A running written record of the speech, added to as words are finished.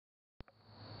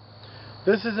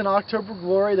This is an October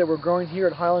Glory that we're growing here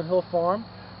at Highland Hill Farm.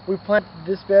 We planted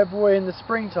this bad boy in the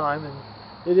springtime and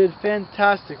it did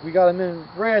fantastic. We got them in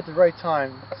right at the right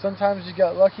time. Sometimes you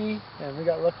got lucky, and we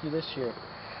got lucky this year.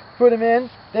 Put them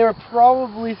in. They were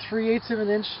probably 3/8 of an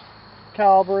inch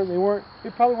caliber. They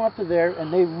probably went up to there,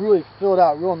 and they really filled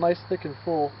out real nice, thick and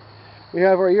full. We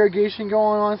have our irrigation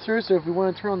going on through, so if we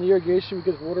want to turn on the irrigation,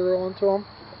 we get water onto them.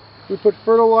 We put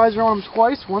fertilizer on them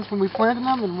twice, once when we planted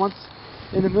them and once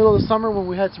in the middle of the summer when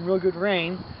we had some real good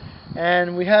rain.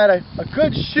 And we had a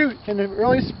good shoot in the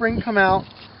early spring come out.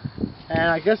 And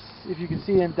I guess if you can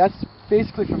see, and that's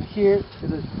basically from here,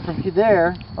 from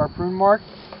there, our prune mark,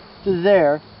 to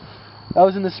there. That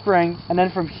was in the spring. And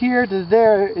then from here to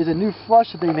there is a new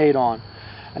flush that they made on.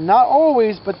 And not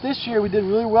always, but this year we did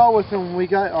really well with them when we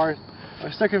got our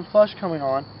second flush coming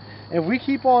on. And if we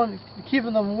keep on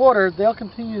keeping them watered, they'll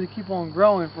continue to keep on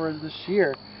growing for this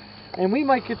year. And we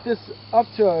might get this up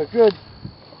to a good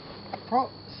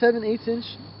 7/8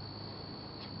 inch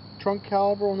trunk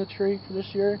caliber on the tree for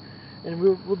this year. And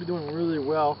we'll be doing really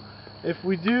well. If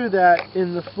we do that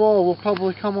in the fall, we'll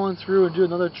probably come on through and do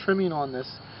another trimming on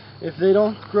this. If they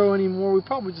don't grow anymore, we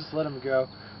probably just let them go.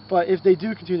 But if they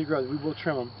do continue to grow, we will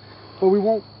trim them. But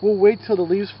we'll wait till the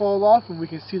leaves fall off and we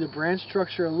can see the branch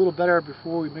structure a little better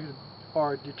before we make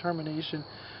our determination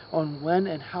on when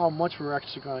and how much we're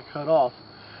actually going to cut off.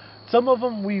 Some of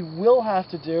them we will have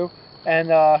to do,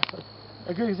 and a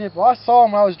good example, I saw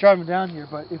them when I was driving down here,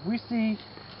 but if we see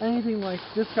anything like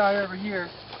this guy over here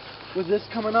with this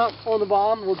coming up on the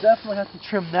bottom, we'll definitely have to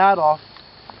trim that off.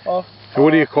 And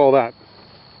what do you call that?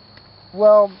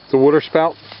 Well, the water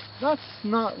spout? That's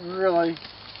not really.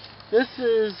 This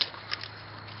is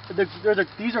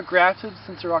these are grafted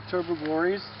since they're October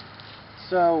Glories,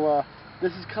 so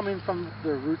this is coming from the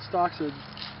rootstock. So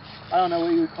I don't know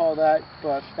what you would call that,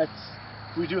 but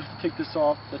we do have to take this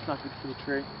off. That's not good for the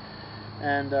tree,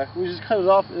 and we just cut it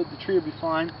off. The tree will be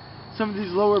fine. Some of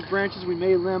these lower branches we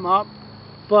may limb up,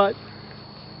 but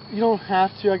you don't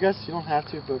have to. I guess you don't have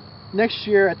to. But next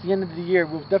year, at the end of the year,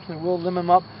 we'll definitely limb them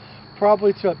up,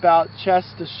 probably to about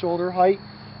chest to shoulder height,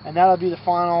 and that'll be the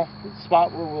final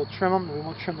spot where we'll trim them. We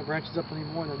won't trim the branches up any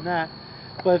more than that.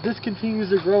 But if this continues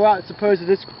to grow out, suppose that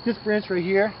this branch right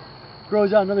here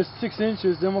grows out another 6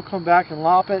 inches, then we'll come back and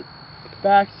lop it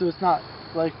back so it's not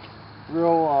like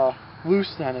real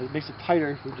loose. Then it makes it tighter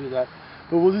if we do that.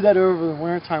 But we'll do that over the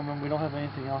winter time when we don't have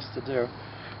anything else to do.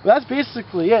 But that's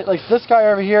basically it. Like this guy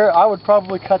over here, I would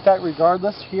probably cut that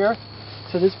regardless here,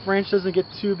 so this branch doesn't get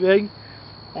too big.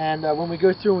 And when we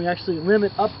go through and we actually limb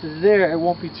it up to there, it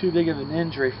won't be too big of an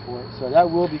injury for it. So that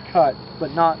will be cut,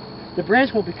 but not, the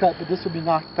branch won't be cut, but this will be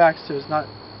knocked back so it's not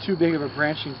too big of a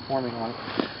branching forming on it.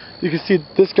 You can see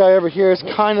this guy over here is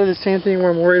kind of the same thing where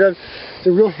I'm worried of. It's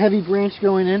a real heavy branch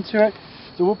going into it,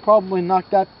 so we'll probably knock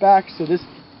that back so this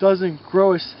doesn't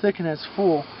grow as thick and as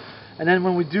full. And then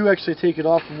when we do actually take it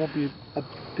off, it won't be a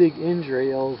big injury.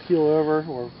 It'll heal over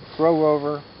or grow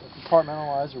over,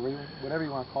 compartmentalize, or whatever you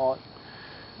want to call it,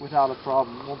 without a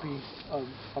problem. It won't be a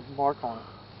mark on it.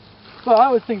 But I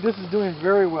would think this is doing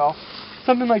very well.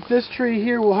 Something like this tree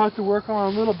here we'll have to work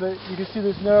on a little bit. You can see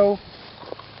there's no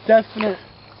definite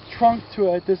trunk to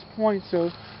it at this point,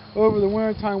 so over the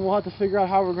winter time we'll have to figure out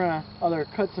how we're going to either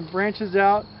cut some branches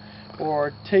out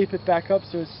or tape it back up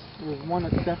so there's one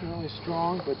that's definitely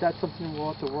strong, but that's something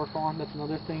we'll have to work on. That's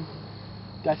another thing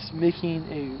that's making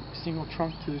a single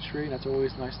trunk to the tree, and that's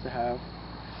always nice to have.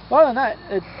 Other than that,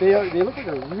 they look like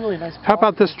a really nice product. How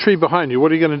about this tree behind you?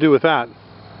 What are you going to do with that?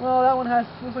 Well, that one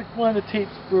looks like one of the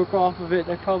tapes broke off of it.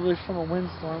 That probably from a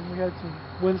windstorm. We had some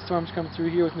windstorms come through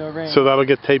here with no rain. So that'll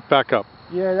get taped back up?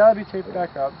 Yeah, that'll be taped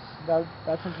back up. That's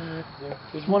something we have to do.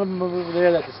 There's one of them over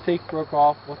there that the stake broke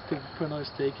off. We'll have to put another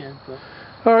stake in. But.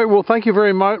 All right, well, thank you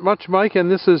very much, Mike.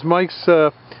 And this is Mike's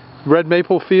red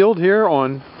maple field here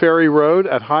on Ferry Road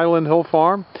at Highland Hill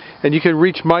Farm. And you can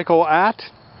reach Michael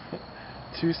at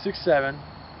 267-446-2376.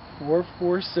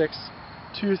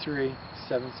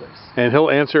 And he'll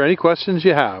answer any questions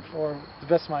you have. Or the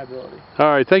best of my ability. All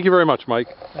right, thank you very much, Mike.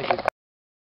 Thank you.